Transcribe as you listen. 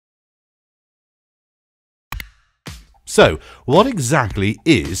So, what exactly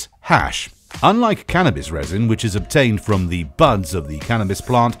is hash? Unlike cannabis resin, which is obtained from the buds of the cannabis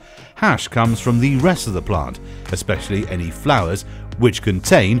plant, hash comes from the rest of the plant, especially any flowers, which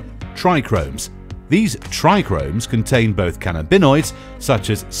contain trichromes. These trichromes contain both cannabinoids,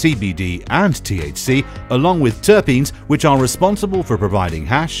 such as CBD and THC, along with terpenes, which are responsible for providing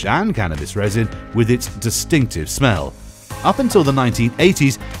hash and cannabis resin with its distinctive smell. Up until the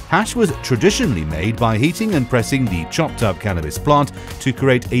 1980s, hash was traditionally made by heating and pressing the chopped up cannabis plant to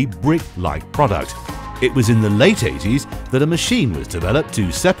create a brick-like product. It was in the late 80s that a machine was developed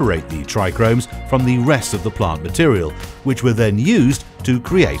to separate the trichromes from the rest of the plant material, which were then used to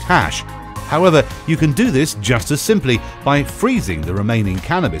create hash. However, you can do this just as simply by freezing the remaining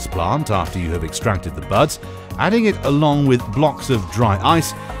cannabis plant after you have extracted the buds, adding it along with blocks of dry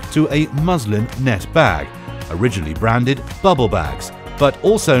ice to a muslin net bag, originally branded bubble bags, but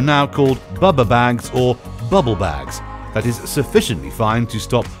also now called bubba bags or bubble bags, that is sufficiently fine to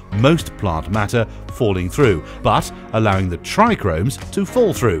stop most plant matter falling through, but allowing the trichromes to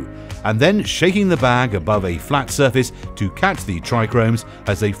fall through, and then shaking the bag above a flat surface to catch the trichromes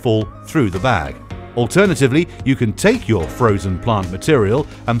as they fall through the bag. Alternatively, you can take your frozen plant material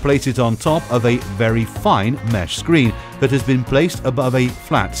and place it on top of a very fine mesh screen that has been placed above a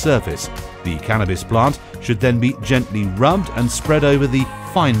flat surface. The cannabis plant should then be gently rubbed and spread over the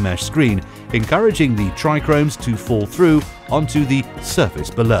fine mesh screen, encouraging the trichromes to fall through onto the surface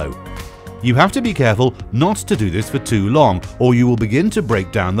below. You have to be careful not to do this for too long, or you will begin to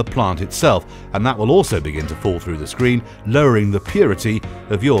break down the plant itself, and that will also begin to fall through the screen, lowering the purity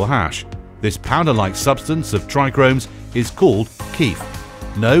of your hash. This powder-like substance of trichromes is called keef.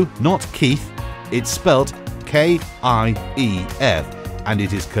 No, not Keith, it's spelt K-I-E-F, and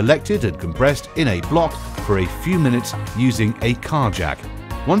it is collected and compressed in a block for a few minutes using a car jack.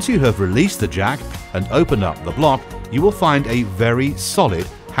 Once you have released the jack and opened up the block, you will find a very solid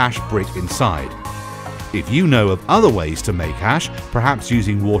hash brick inside. If you know of other ways to make hash, perhaps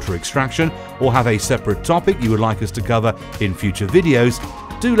using water extraction, or have a separate topic you would like us to cover in future videos,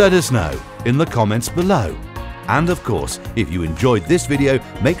 do let us know in the comments below. And of course, if you enjoyed this video,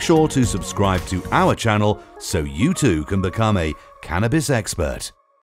 make sure to subscribe to our channel so you too can become a cannabis expert.